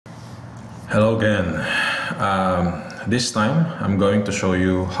Hello again. This time I'm going to show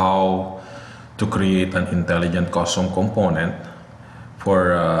you how to create an intelligent custom component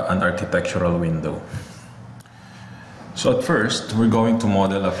for an architectural window. So at first we're going to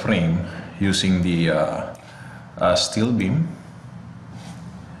model a frame using the steel beam,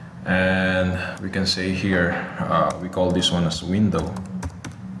 and we can say here we call this one as window,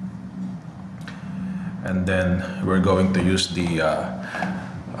 and then we're going to use the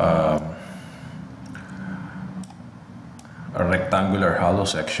a rectangular hollow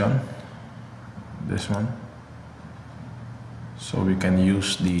section, this one. So we can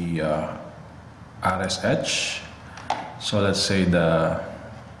use the RSH. So let's say the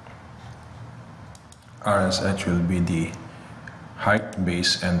RSH will be the height,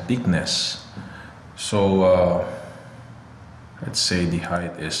 base, and thickness. So let's say the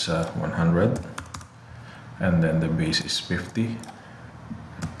height is 100, and then the base is 50,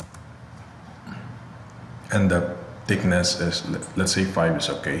 and the thickness is, let's say 5 is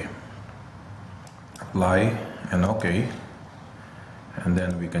okay. Apply and okay, and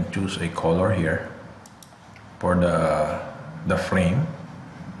then we can choose a color here for the frame.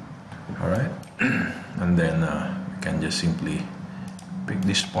 All right, and then we can just simply pick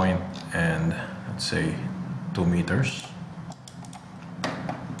this point and let's say 2 meters.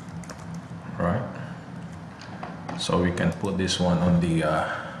 All right, so we can put this one on the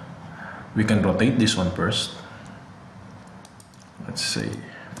we can rotate this one first. Let's say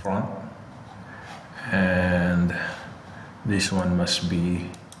front, and this one must be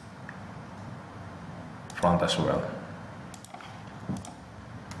front as well.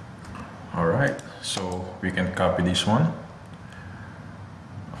 All right, so we can copy this one,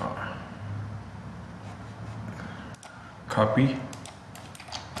 copy.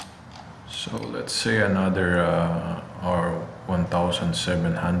 So let's say another or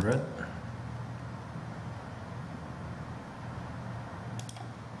 1700.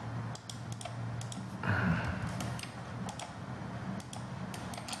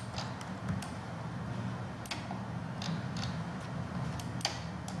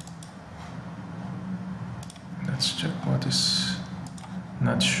 Let's check what is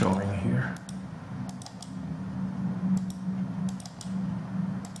not showing here.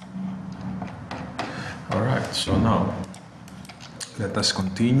 Alright, so now let us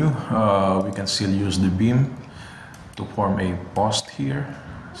continue. We can still use the beam to form a post here.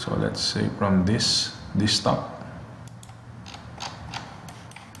 So let's say from this top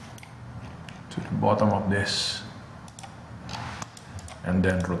to the bottom of this, and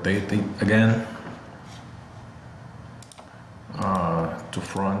then rotate it again to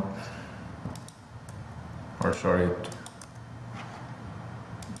front, or sorry,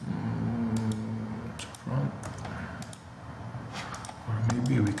 to front, or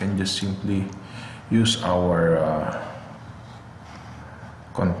maybe we can just simply use our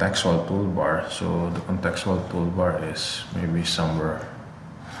contextual toolbar. So the contextual toolbar is maybe somewhere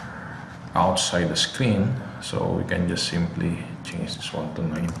outside the screen, so we can just simply change this one to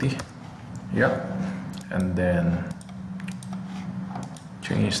 90. Yep, and then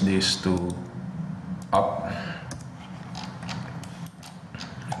change this to up,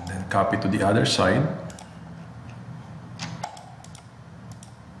 and then copy to the other side,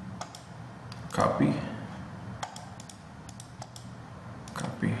 copy,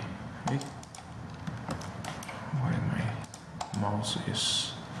 copy. Hey, why my mouse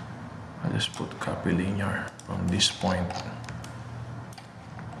is, I just put copy linear from this point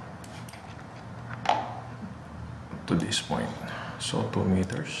to this point. So 2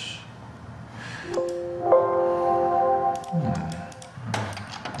 meters.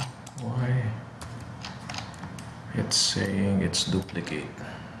 Why it's saying it's duplicate?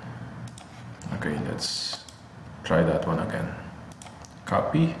 Okay, let's try that one again.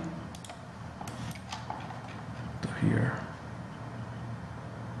 Copy to here.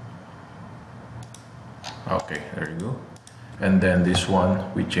 Okay, there you go. And then this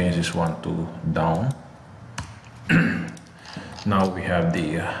one, we change this one to down. Now we have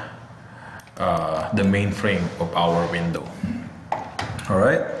the main frame of our window. All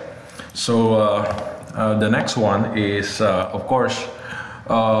right. So the next one is, of course,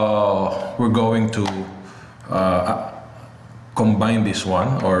 we're going to combine this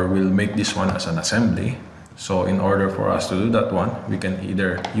one, or we'll make this one as an assembly. So in order for us to do that one, we can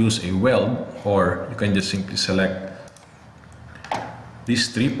either use a weld, or you can just simply select these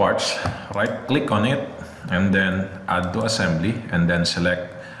 3 parts, right click on it, and then add to assembly, and then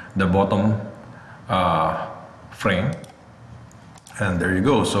select the bottom frame, and there you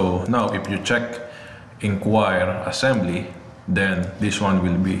go. So now if you check inquire assembly, then this one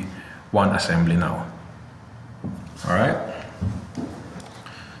will be one assembly now. All right.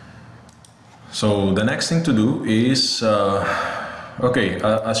 So the next thing to do is,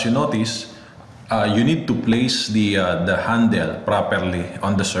 as you notice, you need to place the handle properly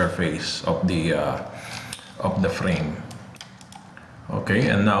on the surface of the frame. Okay,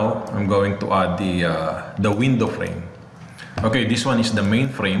 and now I'm going to add the window frame. Okay, this one is the main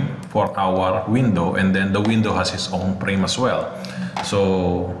frame for our window, and then the window has its own frame as well.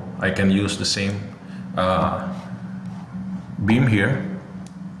 So I can use the same beam here,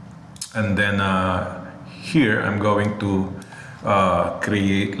 and then here I'm going to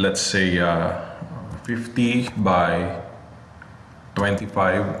create, let's say, 50 by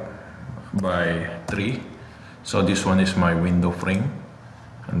 25 by 3. So this one is my window frame,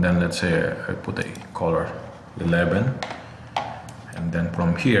 and then let's say I put a color 11, and then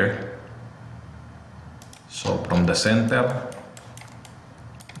from here, so from the center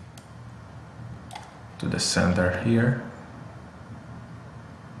to the center here.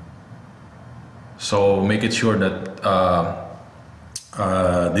 So make it sure that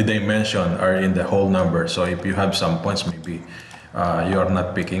the dimension are in the whole number. So if you have some points, maybe you are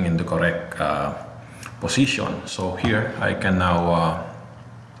not picking in the correct position. So here I can now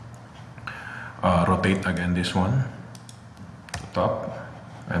rotate again this one to top,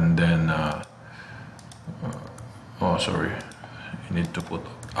 and then oh sorry, you need to put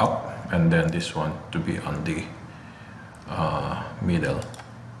up, and then this one to be on the middle.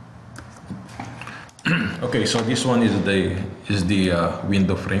 Okay, so this one is the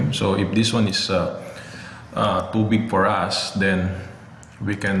window frame. So if this one is too big for us, then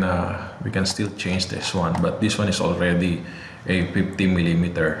we can still change this one. But this one is already a 50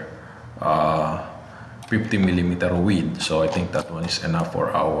 millimeter width. So I think that one is enough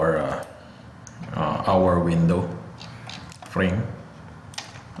for our window frame.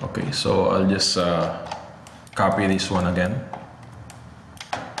 Okay, so I'll just copy this one again.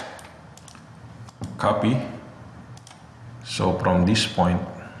 Copy. So from this point,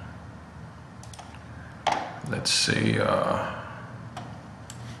 let's say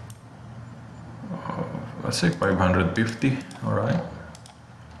 550. All right,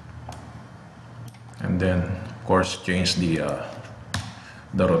 and then of course change the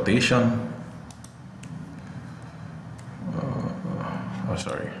rotation.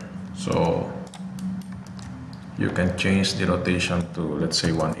 So you can change the rotation to, let's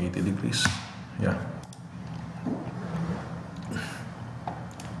say, 180 degrees. Yeah.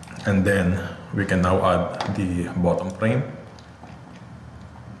 And then we can now add the bottom frame.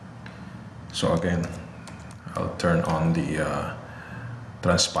 So again, I'll turn on the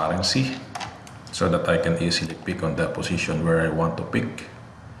transparency so that I can easily pick on the position where I want to pick.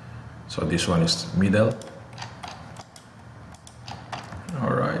 So this one is middle.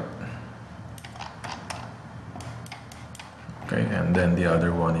 All right. Okay, and then the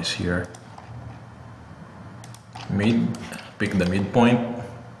other one is here. Mid, pick the midpoint.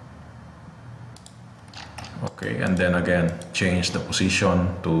 Okay, and then again change the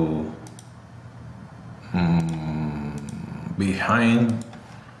position to behind,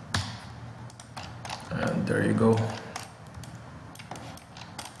 and there you go.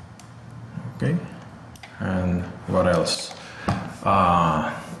 Okay, and what else?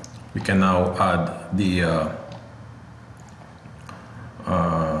 We can now add the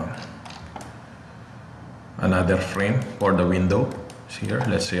another frame for the window here,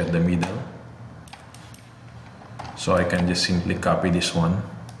 let's say at the middle. So I can just simply copy this one,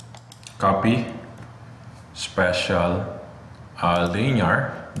 copy, special,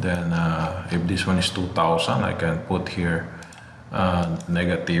 linear. Then if this one is 2000, I can put here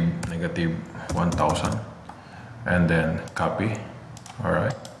negative 1000, and then copy. All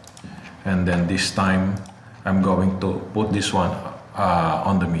right, and then this time I'm going to put this one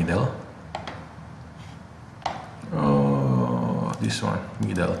on the middle. This one,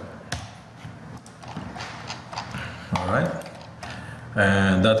 middle. All right,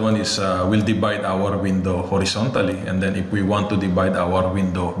 and that one is will divide our window horizontally, and then if we want to divide our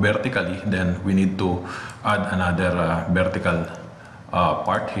window vertically, then we need to add another vertical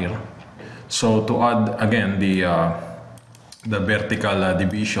part here. So to add again the vertical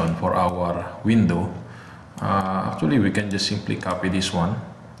division for our window, actually we can just simply copy this one,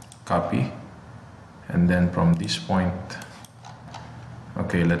 copy, and then from this point,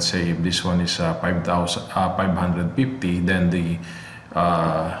 okay, let's say if this one is 550, then the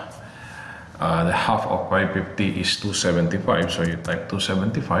half of 550 is 275. So you type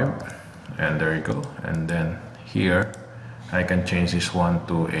 275, and there you go. And then here I can change this one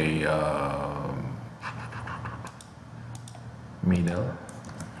to a middle.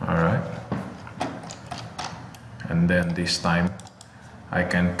 Alright, and then this time I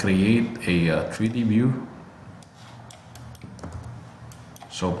can create a 3D view.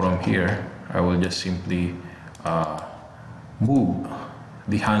 So from here I will just simply move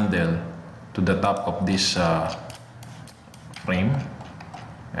the handle to the top of this frame,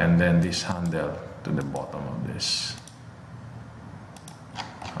 and then this handle to the bottom of this.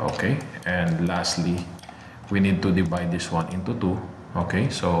 Okay, and lastly we need to divide this one into two. Okay,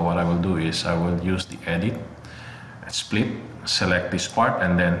 so what I will do is I will use the edit, split, select this part,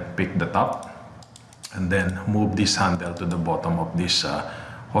 and then pick the top, and then move this handle to the bottom of this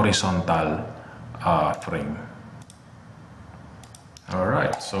horizontal frame.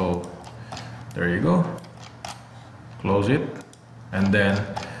 Alright, so there you go. Close it, and then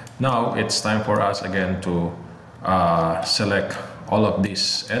now it's time for us again to select all of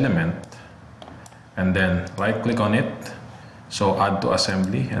this element, and then right click on it, so add to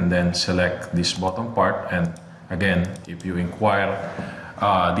assembly, and then select this bottom part. And again, if you inquire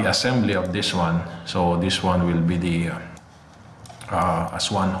the assembly of this one, so this one will be the as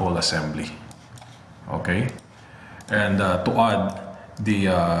one whole assembly. Okay, and to add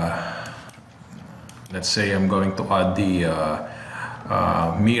the let's say I'm going to add the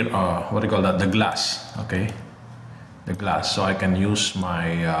mirror, what do you call that, the glass. Okay, the glass, so I can use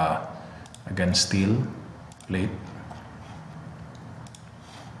my again steel plate.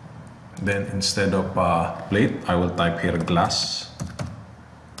 Then instead of plate, I will type here glass.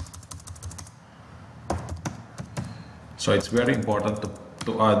 So it's very important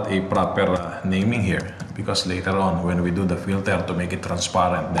to add a proper naming here, because later on when we do the filter to make it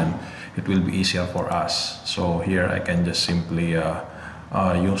transparent, then it will be easier for us. So here I can just simply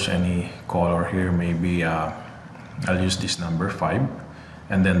use any color here. Maybe I'll use this number 5,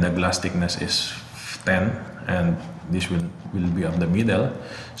 and then the glass thickness is 10, and this will be of the middle.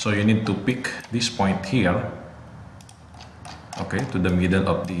 So you need to pick this point here, okay, to the middle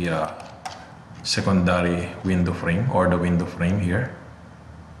of the secondary window frame, or the window frame here.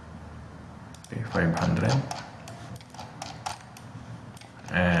 Okay, 500,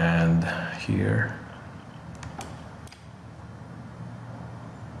 and here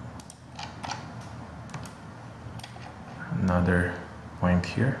another point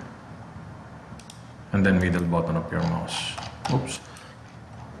here, and then middle button of your mouse. Oops.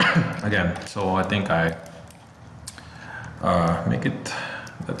 Again, so I think I make it,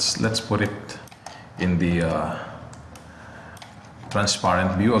 let's put it in the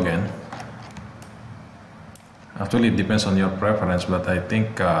transparent view again. Actually, it depends on your preference, but I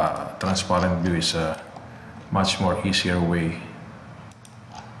think transparent view is a much more easier way,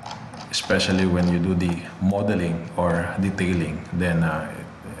 especially when you do the modeling or detailing. Then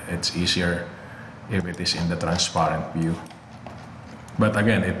it's easier if it is in the transparent view. But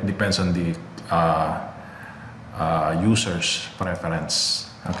again, it depends on the user's preference.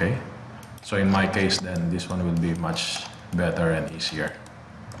 Okay, so in my case, then this one will be much better and easier.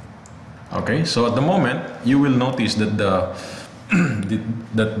 Okay, so at the moment you will notice that the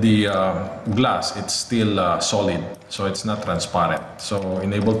glass, it's still solid, so it's not transparent. So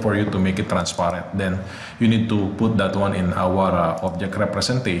enable for you to make it transparent, then you need to put that one in our object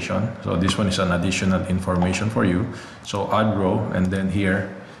representation. So this one is an additional information for you. So add row, and then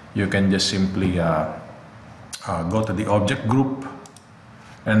here you can just simply go to the object group,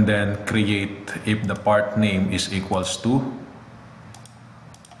 and then create if the part name is equals to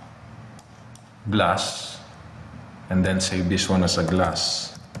glass, and then save this one as a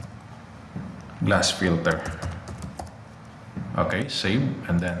glass filter. Okay, save,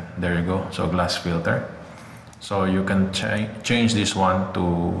 and then there you go. So glass filter. So you can change this one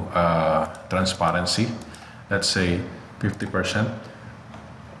to transparency, let's say 50%.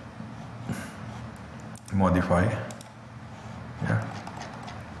 Modify, yeah.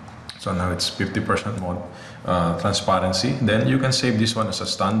 So now it's 50% transparency. Then you can save this one as a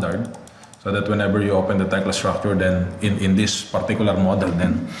standard, so that whenever you open the Tekla structure, then in this particular model,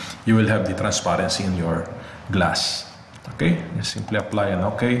 then you will have the transparency in your glass. Okay, just simply apply an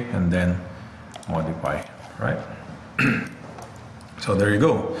OK, and then modify, right? So there you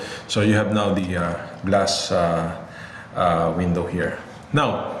go. So you have now the glass window here.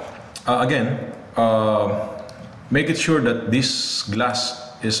 Now, again, make it sure that this glass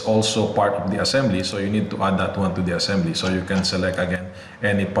is also part of the assembly, so you need to add that one to the assembly. So you can select again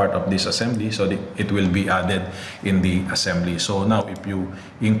any part of this assembly, so it will be added in the assembly. So now if you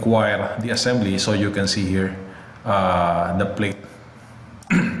inquire the assembly, so you can see here the plate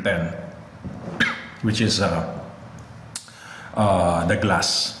 10, which is the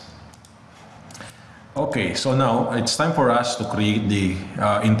glass. Okay, so now it's time for us to create the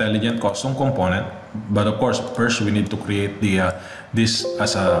intelligent custom component. But of course, first we need to create the this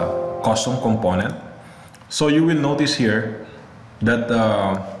as a custom component. So you will notice here that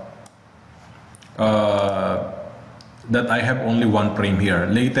that I have only one frame here.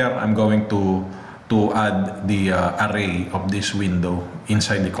 Later, I'm going to add the array of this window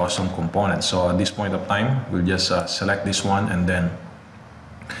inside the custom component. So at this point of time, we'll just select this one, and then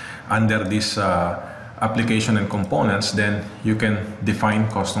under this application and components, then you can define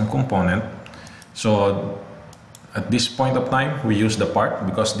custom component. So at this point of time, we use the part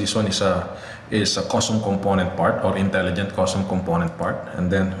because this one is a custom component part or intelligent custom component part,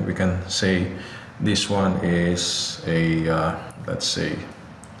 and then we can say this one is a let's say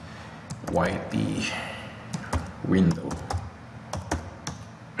YT window.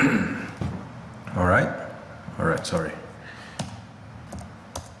 all right, sorry.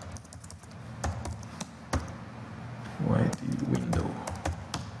 YT window.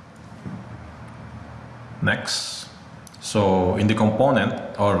 Next, so in the component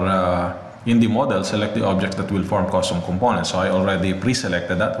or in the model, select the object that will form custom components. So I already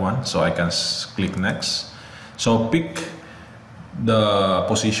pre-selected that one, so I can click next. So pick the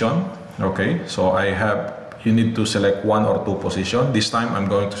position. Okay, so you need to select one or two position. This time I'm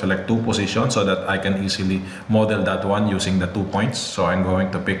going to select two positions so that I can easily model that one using the 2 points. So I'm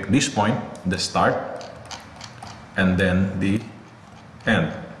going to pick this point, the start, and then the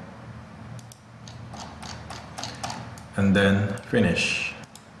end, and then finish.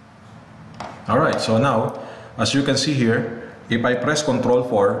 Alright, so now as you can see here, if I press Ctrl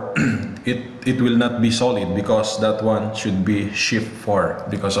 4, it will not be solid because that one should be Shift 4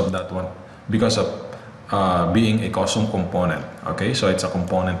 because of that one, because of being a custom component. Okay, so it's a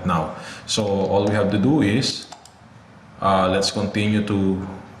component now. So all we have to do is let's continue to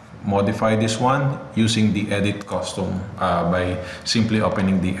modify this one using the edit custom by simply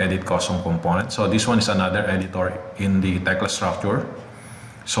opening the edit custom component. So this one is another editor in the Tekla structure.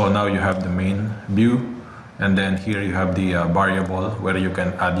 So now you have the main view, and then here you have the variable where you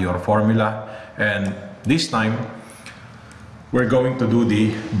can add your formula, and this time we're going to do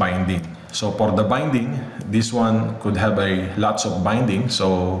the binding. So for the binding, this one could have lots of binding,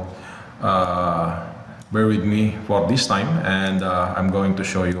 so bear with me for this time, and I'm going to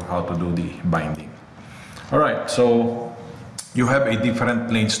show you how to do the binding. Alright, so you have a different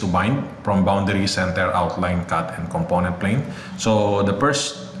planes to bind from boundary, center, outline, cut, and component plane. So the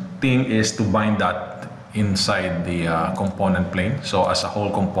first thing is to bind that inside the component plane, so as a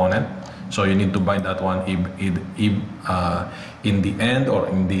whole component. So you need to bind that one in the end or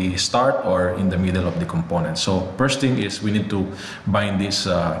in the start or in the middle of the component. So first thing is we need to bind this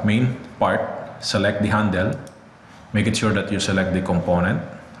main part. Select the handle, make it sure that you select the component,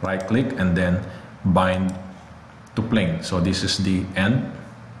 right click, and then bind to plane. So this is the end.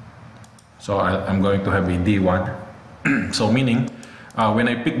 So I'm going to have a D1. So meaning when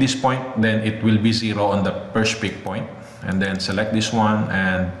I pick this point, then it will be 0 on the first pick point, and then select this one,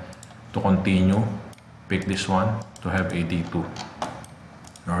 and to continue pick this one to have a D2.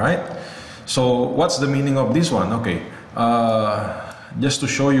 Alright, so what's the meaning of this one? Okay, just to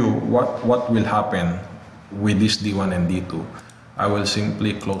show you what will happen with this D1 and D2, I will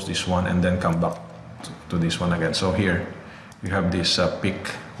simply close this one and then come back to this one again. So here you have this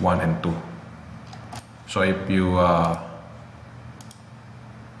pick 1 and 2. So if you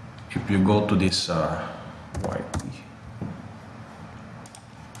go to this YT,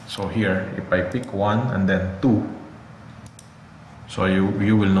 so here if I pick 1 and then 2, so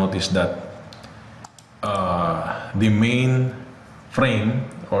you will notice that the main frame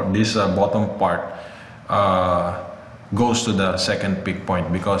or this bottom part goes to the second pick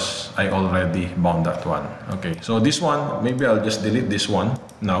point because I already bound that one. Okay, so this one, maybe I'll just delete this one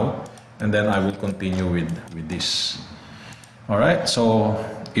now, and then I will continue with this. Alright, so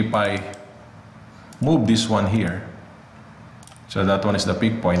if I move this one here, so that one is the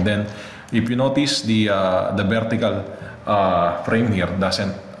pick point, then if you notice the vertical frame here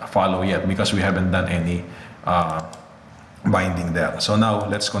doesn't follow yet because we haven't done any binding there. So now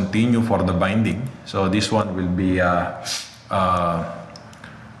let's continue for the binding. So this one will be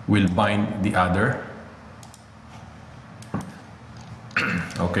will bind the other.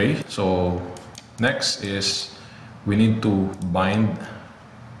 Okay, so next is we need to bind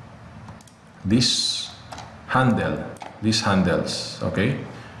this handle, these handles, okay,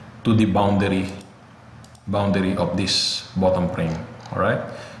 to the boundary of this bottom frame. All right,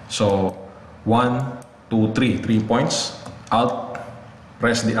 so 1, 2, 3 points. Alt,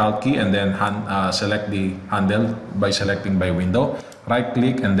 press the Alt key, and then select the handle by selecting by window. Right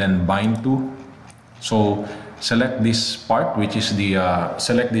click and then bind to So select this part, which is the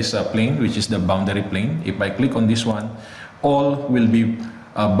select this plane, which is the boundary plane. If I click on this one, all will be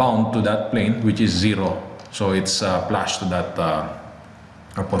bound to that plane, which is 0. So it's flash to that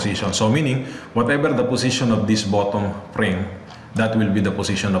position. So meaning whatever the position of this bottom frame, that will be the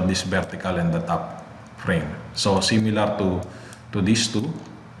position of this vertical and the top frame. So similar to these two,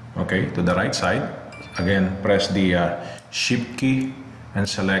 okay, to the right side. Again, press the shift key and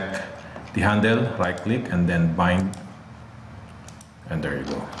select the handle, right click, and then bind, and there you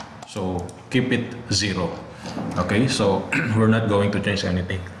go. So keep it 0. Okay, so we're not going to change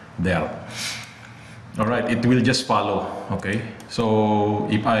anything there. All right, it will just follow. Okay, so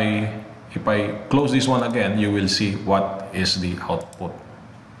if I close this one again, you will see what is the output.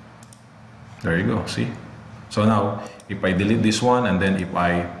 There you go, see? So now if I delete this one and then if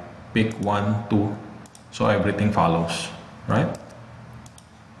I pick 1, 2, so everything follows, right?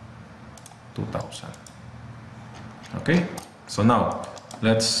 2000. Okay, so now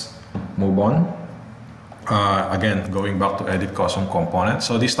let's move on. Again, going back to edit custom component.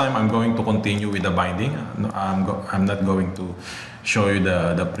 So this time I'm going to continue with the binding. I'm not going to show you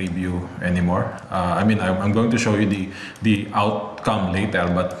the preview anymore. I mean, I'm going to show you the outcome later,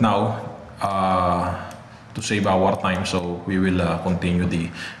 but now to save our time, so we will continue the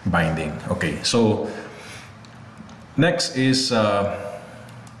binding. Okay, so next is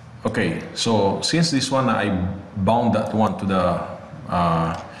okay, so since this one I bound that one to the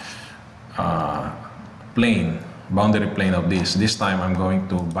boundary plane of this time I'm going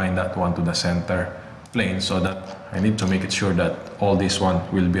to bind that one to the center plane, so that I need to make it sure that all this one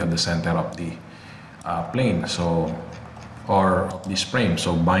will be at the center of the plane, so, or of this frame.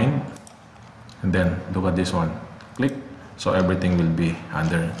 So bind, and then look at this one, click, so everything will be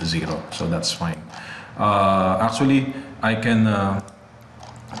under 0, so that's fine. Actually I can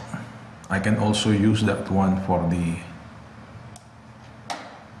also use that one for the,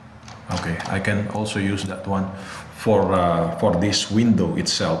 okay, I can also use that one for this window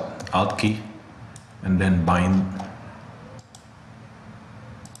itself. Alt key and then bind,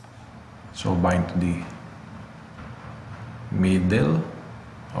 so bind to the middle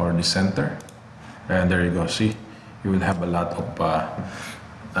or the center, and there you go. See, you will have a lot of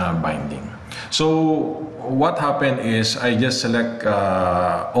binding. So what happened is I just select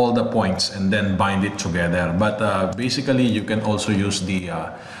all the points and then bind it together, but basically you can also use the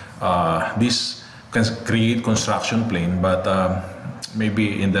this can create construction plane, but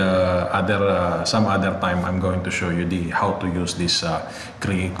maybe in the other some other time I'm going to show you how to use this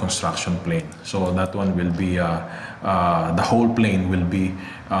create construction plane. So that one will be the whole plane will be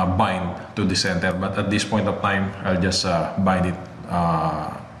bind to the center, but at this point of time I'll just bind it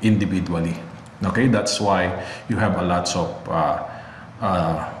individually. Okay, that's why you have a lots of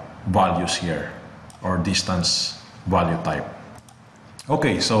values here, or distance value type.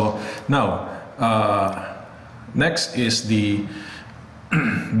 Okay, so now next is the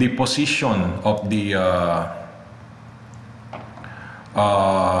the position of the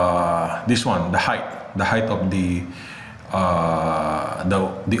this one, the height of the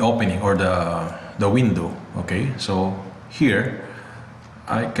opening or the window. Okay, so here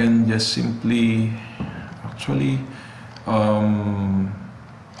I can just simply actually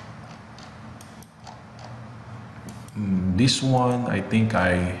this one, I think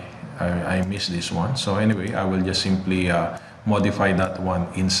I missed this one. So anyway, I will just simply modify that one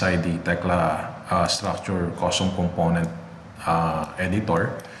inside the Tekla structure custom component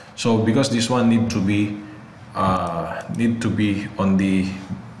editor. So because this one need to be on the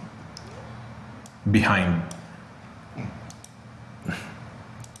behind,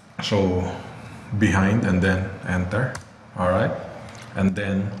 so behind, and then enter. All right, and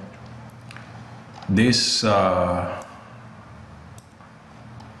then this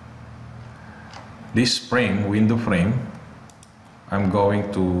this frame, window frame, I'm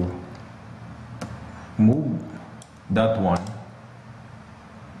going to move that one,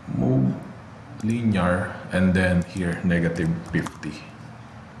 move linear, and then here -50,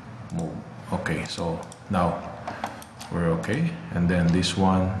 move. Okay, so now we're okay. And then this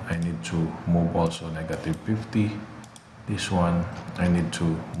one I need to move also -50. This one I need to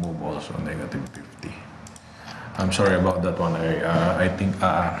move also -50. I'm sorry about that one. I think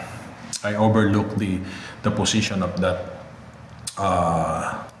I overlooked the position of that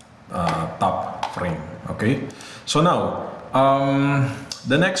top frame. Okay, so now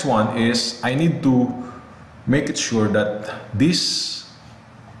the next one is I need to make it sure that this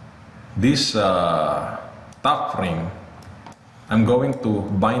top frame, I'm going to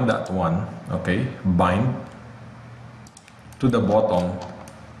bind that one. Okay, bind to the bottom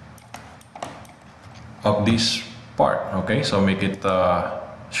of this part. Okay, so make it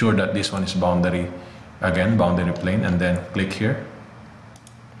sure that this one is boundary, again boundary plane, and then click here.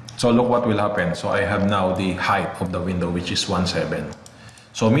 So look what will happen. So I have now the height of the window, which is 17.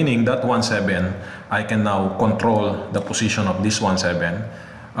 So meaning that 17, I can now control the position of this 17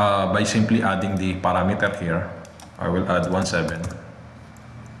 by simply adding the parameter here. I will add 17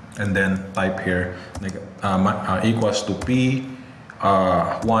 and then type here equals to P1,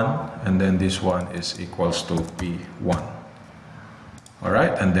 and then this one is equals to P1. All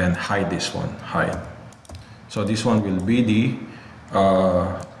right, and then hide this one, hide. So this one will be the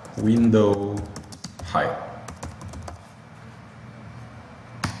window height.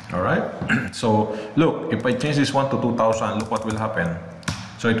 All right, so look, if I change this one to 2000, look what will happen.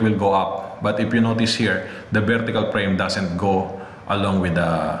 So it will go up, but if you notice here, the vertical frame doesn't go along with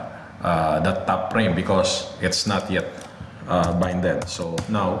the top frame because it's not yet binded. So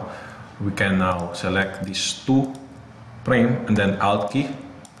now we can now select these two frame and then Alt key,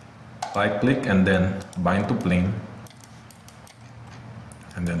 right click, and then bind to plane,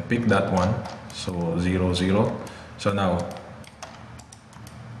 and then pick that one. So 0, 0. So now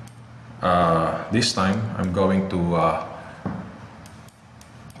this time I'm going to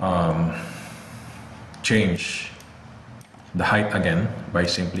change the height again by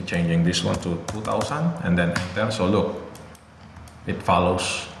simply changing this one to 2000 and then enter. So look, it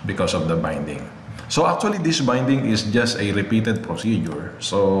follows because of the binding. So actually this binding is just a repeated procedure.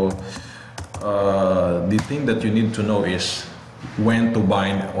 So the thing that you need to know is when to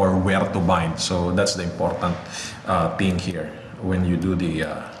bind or where to bind. So that's the important thing here when you do the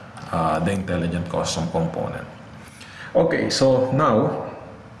intelligent custom component. Okay, so now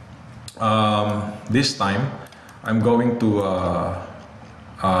this time I'm going to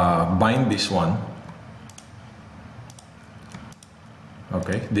bind this one.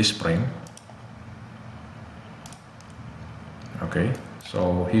 Okay, this frame. Okay,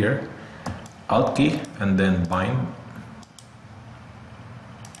 so here Alt key and then bind.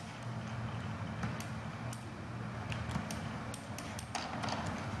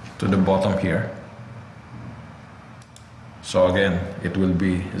 To the bottom here. So again, it will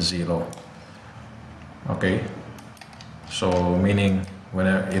be 0. Okay, so meaning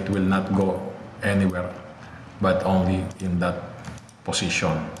whenever it will not go anywhere but only in that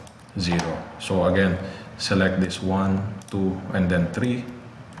position, 0. So again, select this 1, 2, and then 3.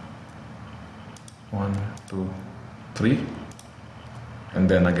 1, 2, 3, and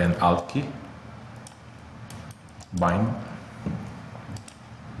then again Alt key, bind,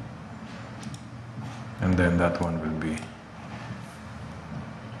 and then that one will be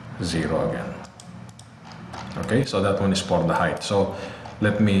 0 again. Okay, so that one is for the height. So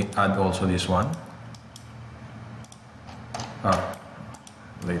let me add also this one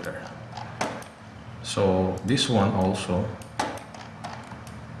later. So this one also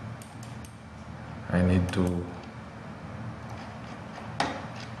I need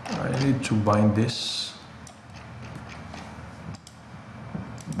to bind this,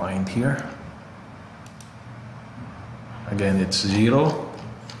 bind here. Again, it's 0,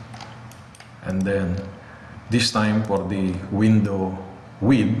 and then this time for the window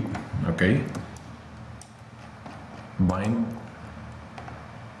width, okay, bind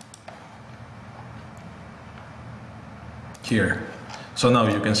here. So now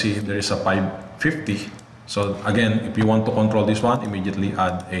you can see there is a 550. So again, if you want to control this one, immediately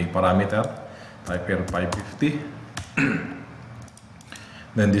add a parameter, type here 550.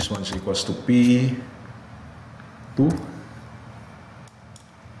 Then this one is equals to P2.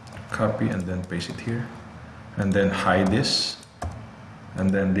 Copy and then paste it here, and then hide this,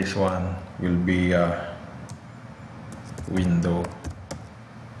 and then this one will be window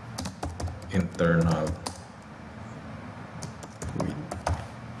internal width.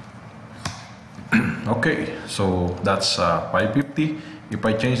 Okay, so that's 550. If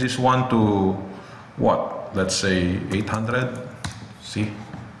I change this one to what, let's say 800, see,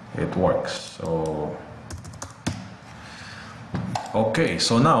 it works. So okay,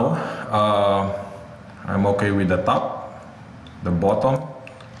 so now I'm okay with the top, the bottom,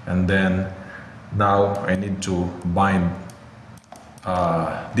 and then now I need to bind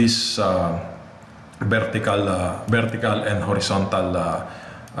this vertical and horizontal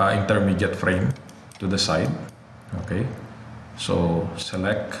intermediate frame to the side. Okay, so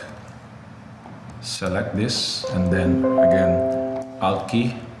select this, and then again Alt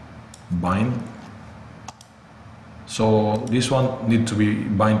key, bind. So this one needs to be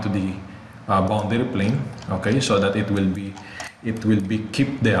bind to the boundary plane, okay, so that it will be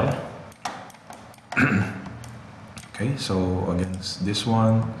kept there. Okay, so again this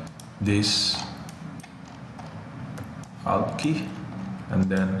one, this, Alt key, and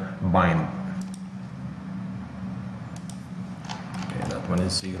then bind. Okay, that one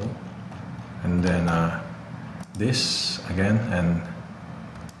is 0. And then this again, and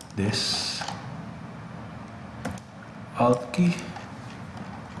this. Alt key,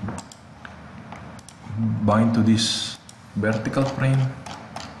 bind to this vertical frame,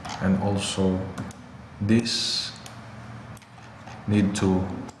 and also this need to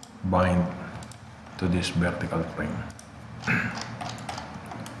bind to this vertical frame.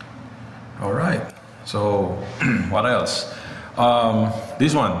 All right, so what else?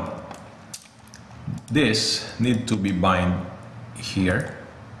 This one, this need to be bind here,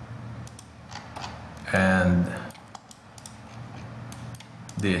 and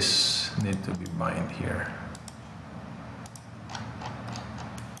this need to be bind here.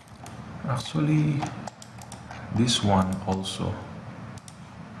 Actually, this one also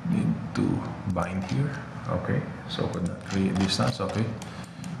need to bind here. Okay, so could not create distance. Okay,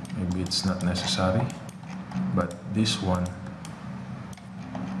 maybe it's not necessary, but this one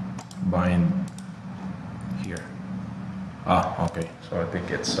bind here. Okay, so I think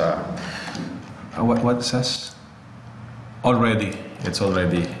it's what it says already. It's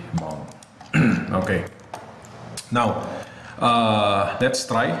already bound. Okay, now let's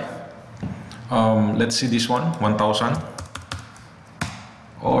try. Let's see this one, 1000.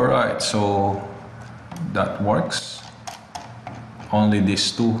 All right, so that works. Only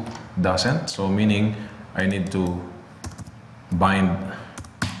these two doesn't, so meaning I need to bind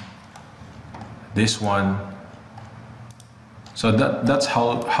this one. So that's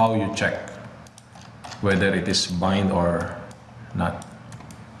how you check whether it is bind or not.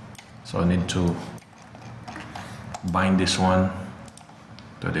 So I need to bind this one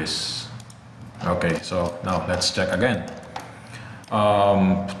to this. Okay, so now let's check again.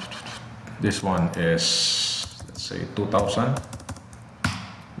 This one is, let's say, 2000.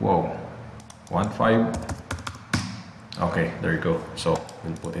 Whoa, 15. Okay, there you go. So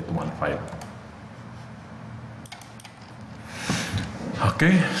we'll put it 15.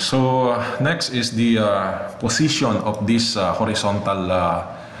 Okay, so next is the position of this horizontal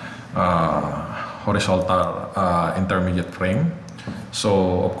intermediate frame.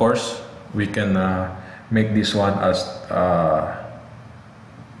 So of course we can make this one as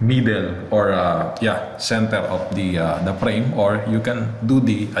middle or center of the frame, or you can do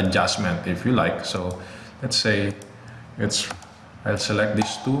the adjustment if you like. So let's say I'll select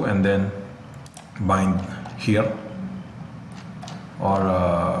these two and then bind here, or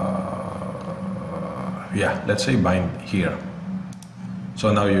let's say bind here.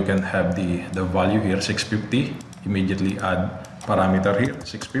 So now you can have the value here, 650. Immediately add parameter here,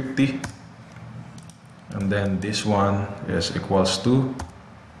 650, and then this one is equals to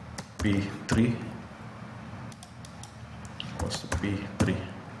P3, equals to P3.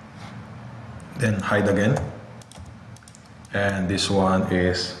 Then hide again, and this one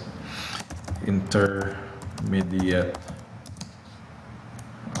is intermediate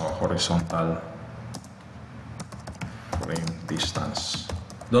horizontal frame distance.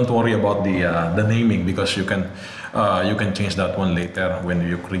 Don't worry about the naming, because you can change that one later when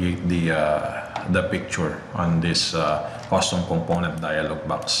you create the picture on this custom component dialog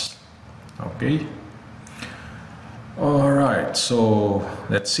box. Okay. All right. So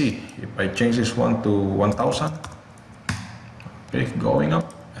let's see if I change this one to 1000. Okay, going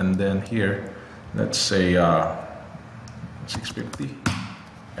up, and then here, let's say 650.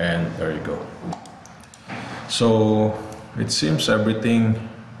 And there you go. So it seems everything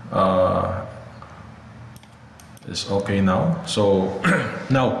is okay now. So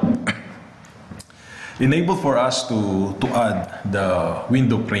now enable for us to add the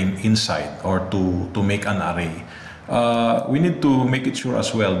window frame inside, or to make an array. We need to make it sure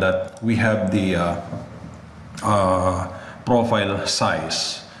as well that we have the profile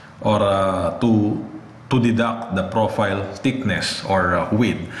size, or to deduct the profile thickness or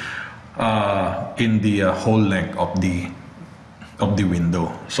width in the whole length of the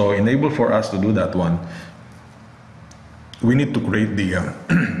window. So enable for us to do that one, we need to create the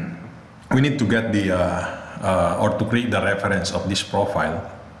we need to get the or to create the reference of this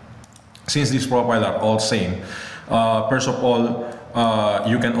profile. Since these profiles are all same, first of all,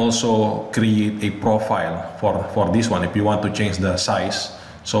 you can also create a profile for this one if you want to change the size.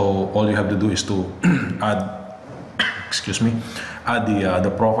 So all you have to do is to add add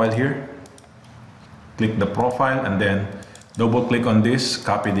the profile here. Click the profile, and then double click on this,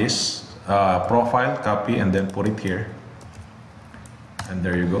 copy this profile, copy, and then put it here. And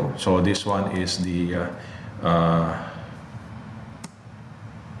there you go. So this one is the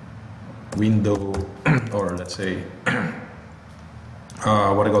window, or let's say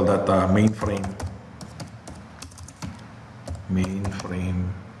what do you call that, mainframe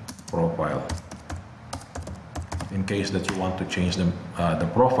profile, in case that you want to change the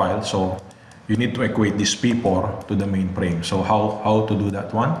profile. So you need to equate this P4 to the mainframe. So how to do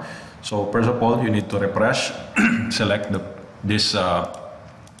that one? So first of all, you need to refresh, select this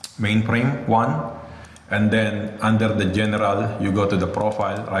mainframe one, and then under the general, you go to the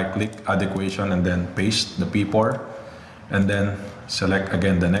profile, right click, add equation, and then paste the P4, and then select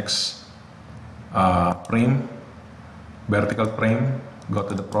again the next frame, vertical frame, go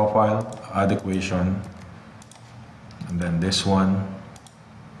to the profile, add equation, and then this one,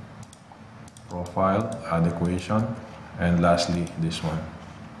 profile, add equation, and lastly this one,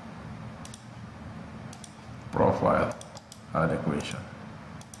 profile, add equation.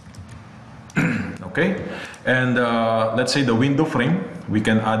 Okay, and let's say the window frame, we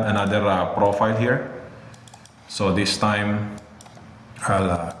can add another profile here. So this time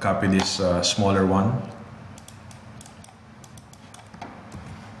I'll copy this smaller one.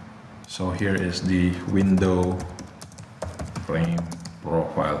 So here is the window frame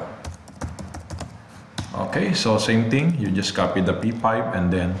profile. Okay, so same thing, you just copy the P5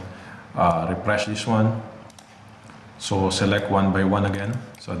 and then refresh this one. So select one by one again.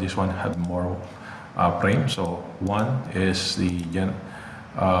 So this one have more frame. So one is the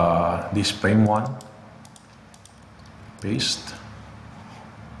this frame one, paste,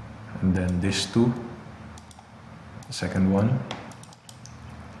 and then this two, the second one,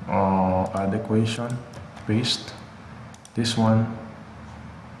 add equation, paste, this one.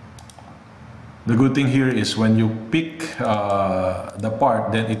 The good thing here is when you pick the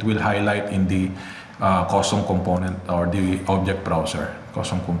part, then it will highlight in the custom component or the object browser,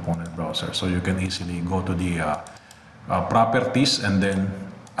 custom component browser. So you can easily go to the properties and then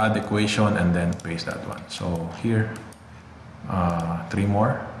add equation and then paste that one. So here, 3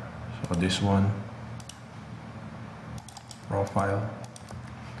 more. So this one, profile,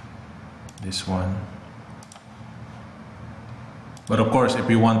 this one. But of course, if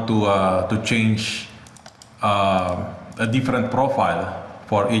you want to change a different profile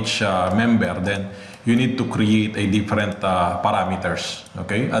for each member, then you need to create a different parameters.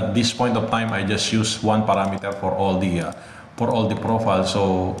 Okay. At this point of time, I just use one parameter for all the profiles.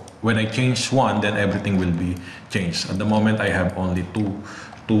 So when I change one, then everything will be changed. At the moment, I have only two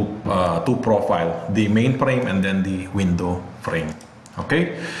profile: the main frame and then the window frame.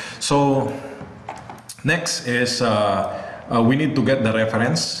 Okay. So next is we need to get the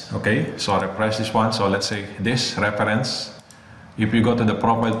reference. Okay. So refresh this one. So let's say this reference. If you go to the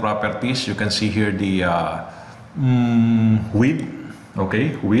profile properties, you can see here the width.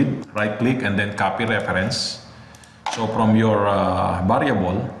 Okay, width, right click and then copy reference. So from your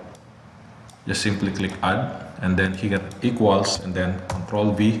variable, just simply click add and then here equals and then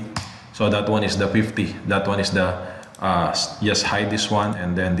Control V. So that one is the 50. That one is the, just hide this one,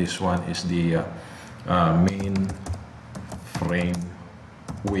 and then this one is the main frame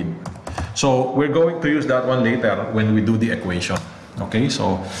width. So we're going to use that one later when we do the equation. Okay,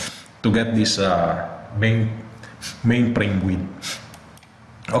 so to get this main frame width.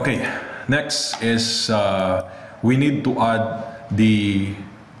 Okay, next is we need to add the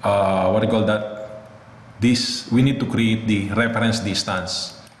what do you call that? We need to create the reference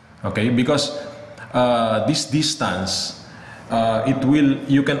distance. Okay, because this distance,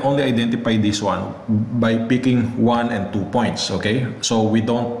 you can only identify this one by picking 1 and 2 points. Okay, so we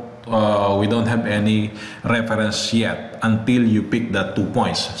don't have any reference yet until you pick that 2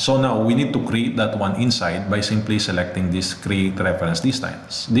 points. So now we need to create that one inside by simply selecting this create reference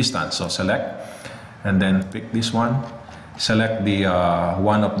distance. So select and then pick this one, select the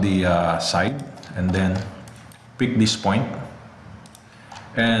one of the side and then pick this point,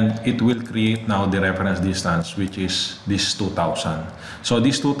 and it will create now the reference distance, which is this 2000. So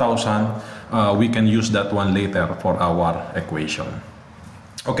this 2000 we can use that one later for our equation.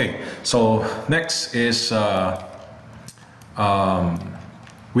 Okay, so next is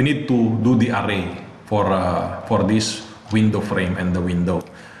we need to do the array for this window frame and the window.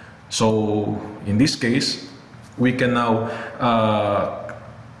 So in this case, we can now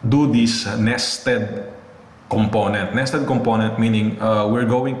do this nested component. Nested component meaning we're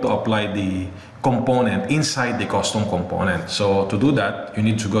going to apply the component inside the custom component. So to do that, you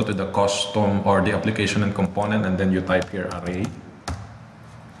need to go to the custom or the application and component, and then you type here array.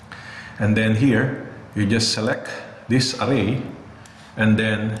 And then here, you just select this array, and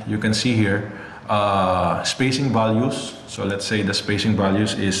then you can see here spacing values. So let's say the spacing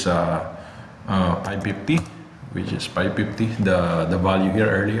values is 550, which is 550, the value here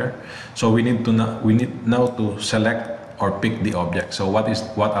earlier. So we need now to select or pick the object. So what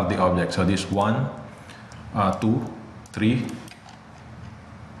are the objects? So this 1, 2, 3,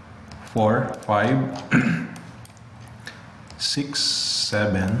 4, 5, 6,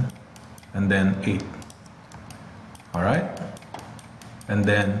 7, and then 8. All right, and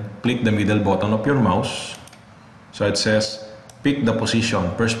then click the middle button of your mouse. So it says pick the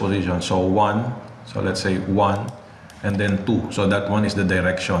position, first position. So 1, so let's say 1, and then 2. So that one is the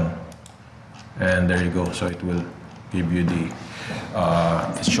direction, and there you go. So it will give you the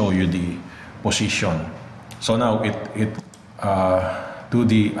show you the position. So now it do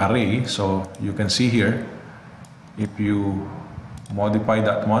the array. So you can see here, if you modify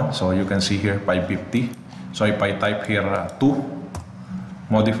that one, so you can see here 550. So if I type here 2,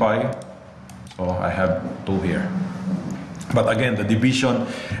 modify, so I have 2 here. But again, the division,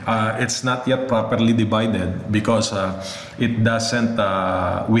 it's not yet properly divided because it doesn't,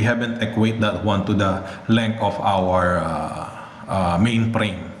 we haven't equate that one to the length of our main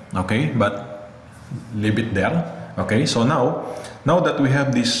frame. Okay, but leave it there. Okay, so now that we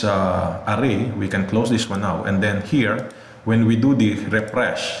have this array, we can close this one now. And then here, when we do the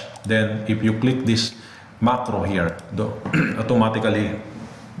refresh, then if you click this macro here, automatically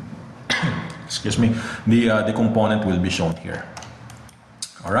excuse me, the component will be shown here.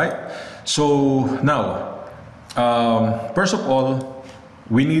 All right, so now first of all,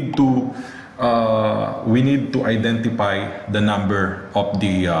 we need to identify the number of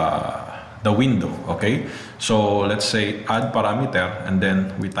the window. Okay, so let's say add parameter, and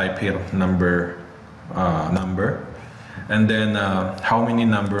then we type here number, and then how many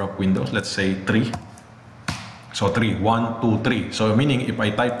number of windows? Let's say 3. So 3, 1, 2, 3. So meaning if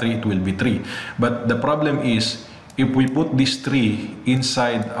I type 3, it will be 3. But the problem is, if we put this 3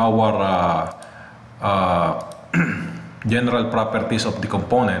 inside our general properties of the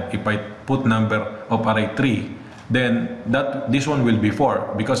component, if I put number of array 3, then this one will be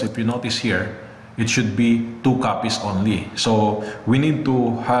 4. Because if you notice here, it should be 2 copies only. So we need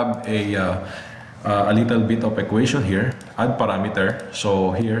to have a little bit of equation here. Add parameter.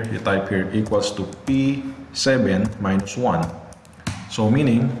 So here you type here equals to P7 minus 1. So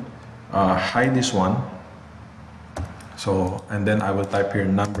meaning hide this one. So and then I will type here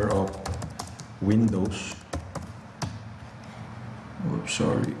number of windows. Oops,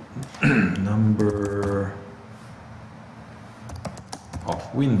 sorry. Number of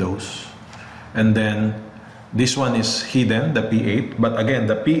windows. And then this one is hidden, the P8. But again,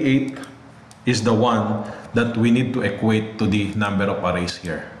 the P8 is the one that we need to equate to the number of arrays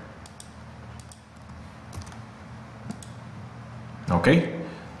here. Okay,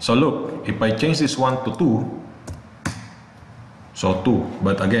 so look, if I change this one to 2, so 2,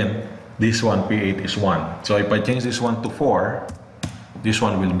 but again, this one P8 is 1. So if I change this one to 4, this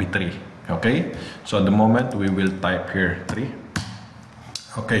one will be 3. Okay, so at the moment we will type here 3.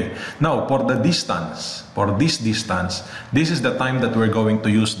 Okay, now for the distance, for this distance, this is the time that we're going to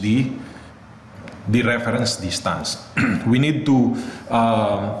use the reference distance. we need to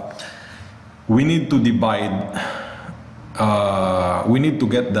divide. We need to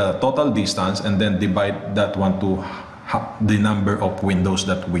get the total distance and then divide that one to the number of windows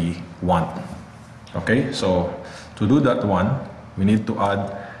that we want. Okay, so to do that one, we need to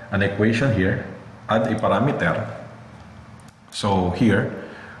add an equation here, add a parameter. So here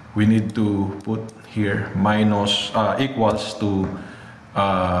we need to put here minus equals to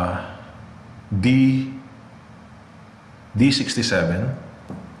D67.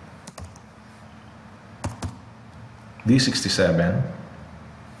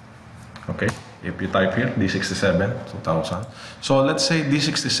 Okay, if you type here D67 2000, so let's say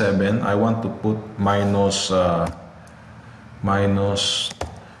D67 I want to put minus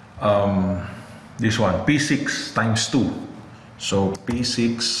this one P6 times 2. So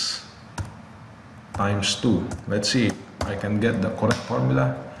P6 times 2, let's see if I can get the correct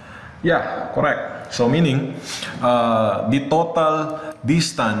formula. Yeah, correct. So meaning the total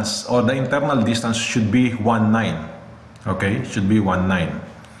distance or the internal distance should be 19. Okay, should be 19.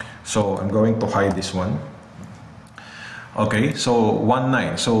 So I'm going to hide this one. Okay, so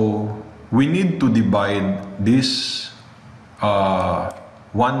 19. So we need to divide this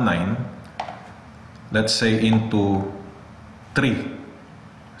 19, let's say, into 3.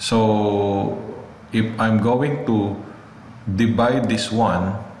 So if I'm going to divide this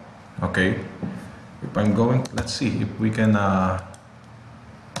one, okay, if I'm going, let's see if we can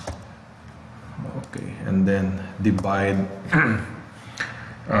okay, and then divide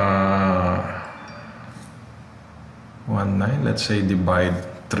 19, let's say divide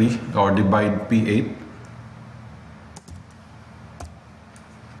 3 or divide P8,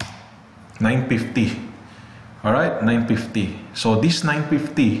 950. All right, 950. So this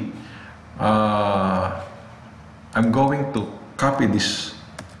 950, I'm going to copy this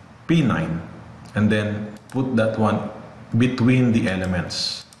P9 and then put that one between the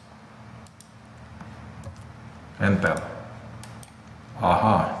elements. Enter.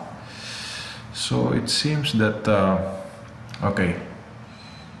 Aha. So it seems that, okay.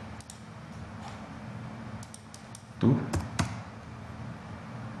 2.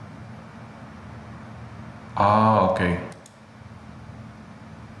 Okay.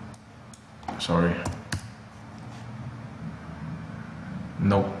 Sorry.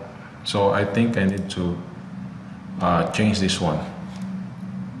 Nope. So I think I need to change this one.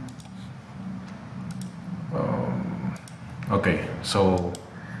 Okay, so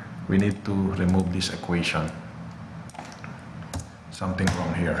we need to remove this equation. Something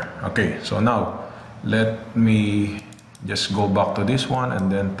wrong here. Okay, so now let me just go back to this one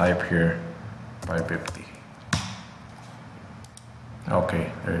and then type here 550.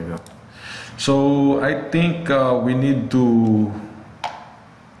 Okay, there you go. So I think we need to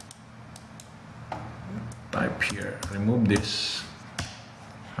type here, remove this.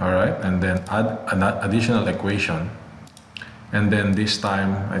 All right, and then add an additional equation. And then this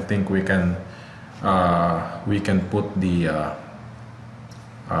time, I think we can put the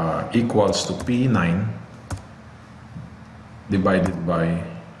equals to P9 divided by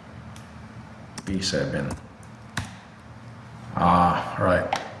P7.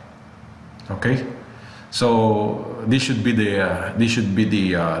 Right. Okay. So this should be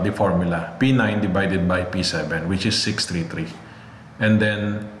the formula P9 divided by P7, which is 633. And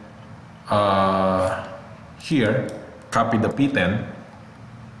then here, copy the P10.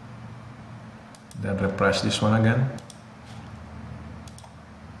 Then refresh this one again.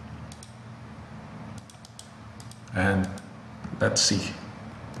 And let's see.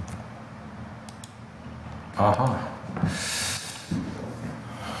 Aha.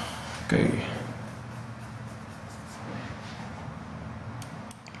 Okay.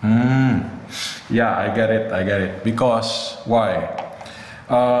 Yeah, I get it. Because why?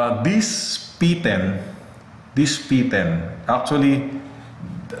 This P10,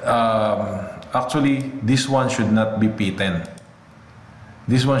 actually this one should not be P10.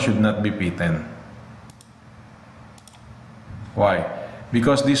 This one should not be P10. Why?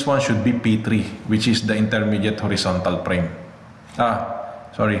 Because this one should be P3, which is the intermediate horizontal frame.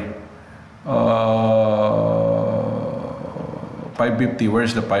 Sorry. 550,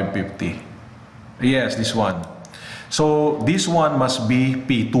 where's the 550? Yes, this one. So this one must be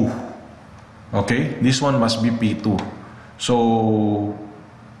P2. Okay, this one must be P2. So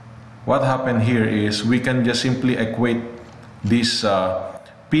what happened here is we can just simply equate this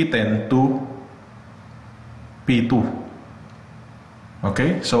P10 to P2.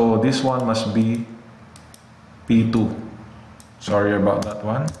 Okay, so this one must be P2. Sorry about that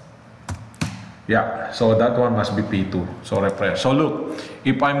one. Yeah, so that one must be P2. So refresh. So look,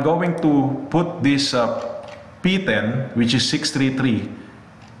 if I'm going to put this P10, which is 633,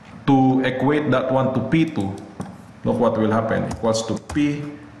 to equate that one to P2, look what will happen. Equals to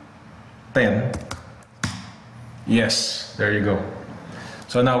P10. Yes, there you go.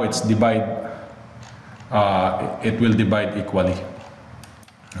 So now it's divide. It will divide equally.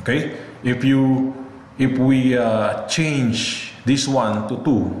 Okay. If we change this one to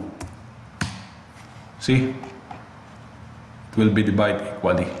 2. See, it will be divided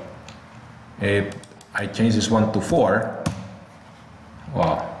equally. If I change this one to 4,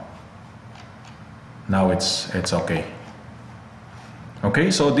 wow, now it's okay. Okay,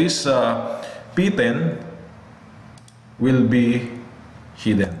 so this P10 will be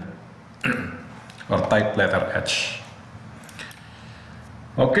hidden or type letter H.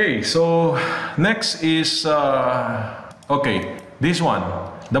 Okay, so next is okay, this one,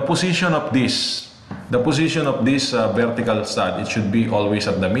 the position of this vertical stud, it should be always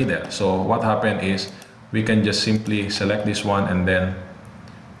at the middle. So what happened is we can just simply select this one and then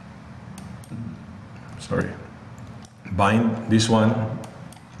bind this one.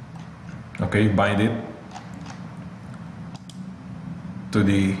 Okay, bind it to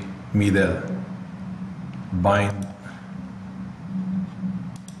the middle. Bind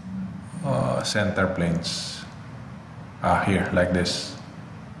center planes here like this.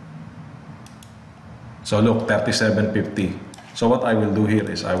 So look, 3750. So what I will do here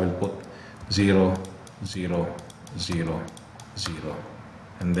is I will put 0, 0, 0, 0,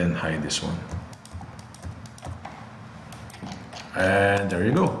 and then hide this one. And there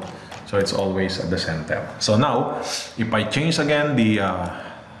you go. So it's always at the center. So now, if I change again the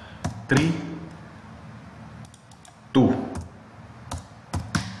 3, 2.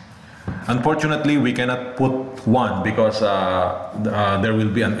 Unfortunately, we cannot put 1 because there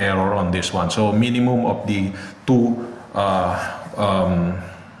will be an error on this one. So minimum of the 2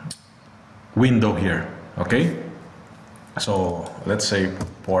 window here. Okay. So let's say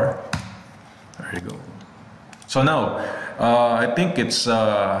 4. There you go. So now I think it's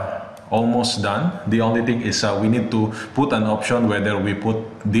almost done. The only thing is we need to put an option whether we put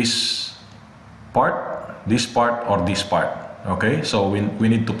this part, or this part. Okay, so we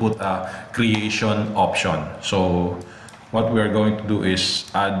need to put a creation option. So what we are going to do is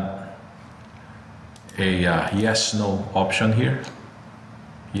add a yes no option here.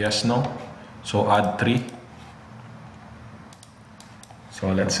 Yes no. So add 3. So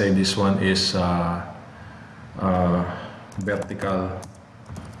let's say this one is vertical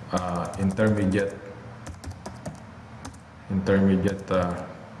intermediate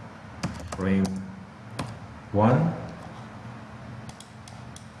frame 1,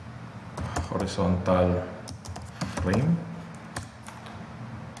 horizontal frame,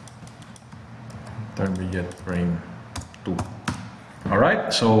 intermediate frame 2. All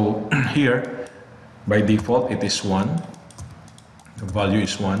right, so here by default it is 1. The value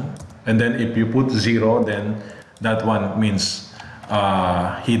is 1, and then if you put 0, then that one means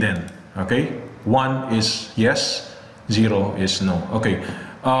hidden. Okay, 1 is yes, 0 is no. Okay,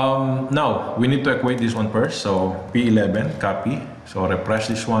 now we need to equate this one first. So P11, copy. So refresh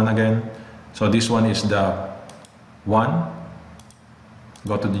this one again. So this one is the 1.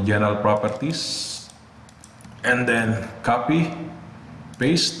 Go to the general properties, and then copy,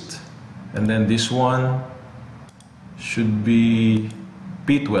 paste, and then this one should be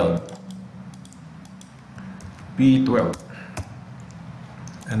P12.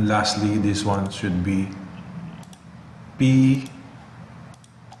 And lastly, this one should be P13.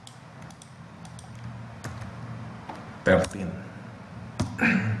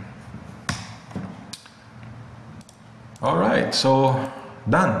 All right, so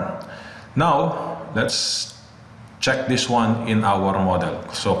done. Now let's check this one in our model.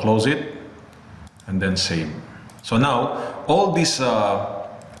 So close it and then save. So now all this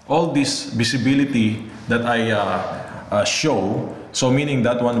visibility that I show, so meaning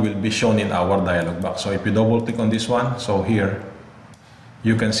that one will be shown in our dialog box. So if you double click on this one, so here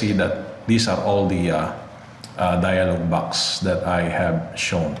you can see that these are all the dialog box that I have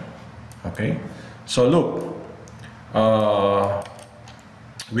shown. Okay, so look,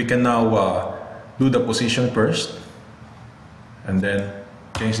 we can now do the position first, and then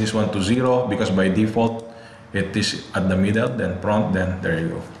change this one to 0 because by default it is at the middle, then front, then there you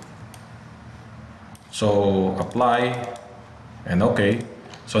go. So apply and okay.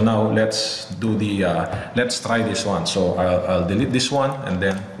 So now let's do the let's try this one. So I'll delete this one, and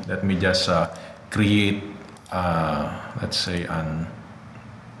then let me just create let's say a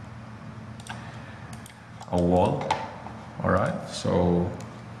wall. All right, so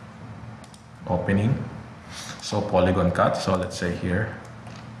opening, so polygon cut. So let's say here,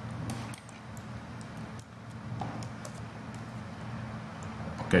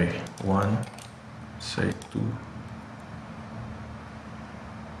 okay, 1, say 2,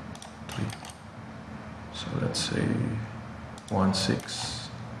 3. So let's say 1, 6,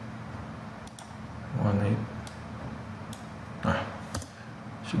 1, 8.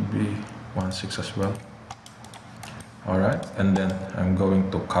 Should be 1, 6 as well. All right, and then I'm going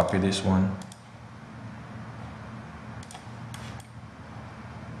to copy this one.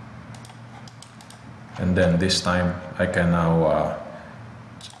 And then this time I can now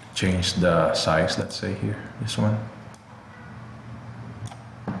change the size, let's say here, this one.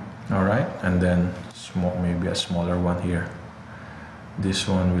 All right, and then small, maybe a smaller one here. This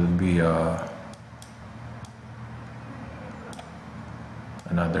one will be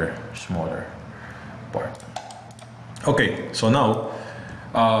another smaller part. Okay, so now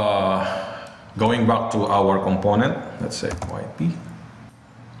going back to our component, let's say YP.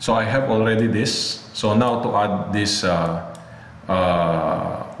 So I have already this. So now to add this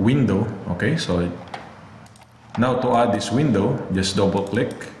window, okay, so now to add this window, just double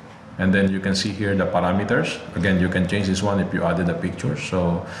click, and then you can see here the parameters. Again, you can change this one if you added a picture,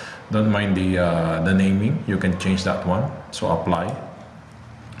 so don't mind the naming, you can change that one. So apply.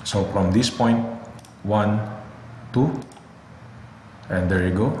 So from this point, 1, 2, and there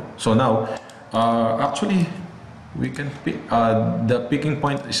you go. So now actually we can pick the picking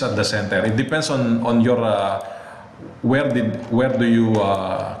point is at the center. It depends on your where do you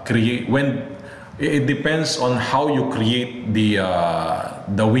create, when it depends on how you create the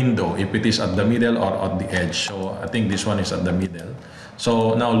window, if it is at the middle or at the edge. So I think this one is at the middle.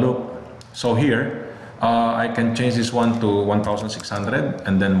 So now look, so here I can change this one to 1600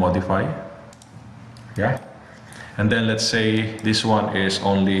 and then modify. Yeah. And then let's say this one is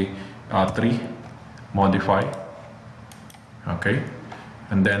only 3, modify. Okay.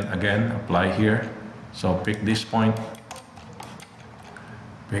 And then again, apply here. So pick this point.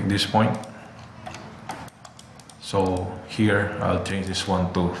 Pick this point. So here, I'll change this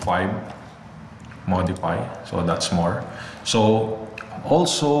one to 5, modify. So that's more. So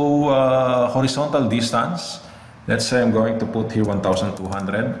also horizontal distance. Let's say I'm going to put here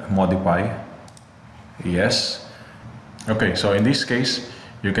 1200, modify. Yes. Okay, so in this case,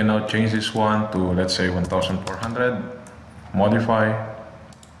 you can now change this one to, let's say, 1400, modify.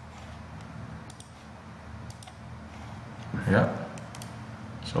 Yeah.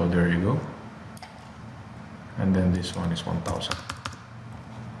 So there you go. And then this one is 1000,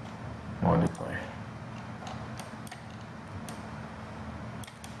 modify.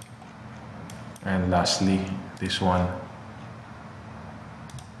 And lastly, this one.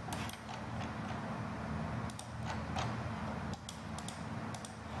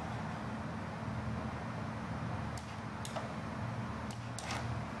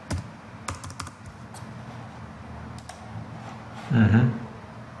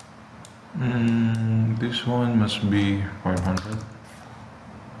 This one must be 500.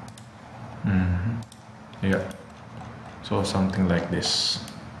 Yeah. So something like this.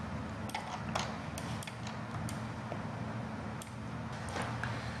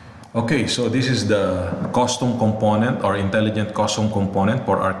 Okay, so this is the custom component or intelligent custom component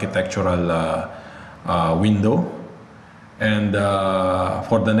for architectural window. And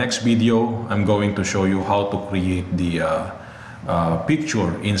for the next video, I'm going to show you how to create the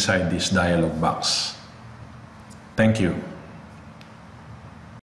picture inside this dialog box. Thank you.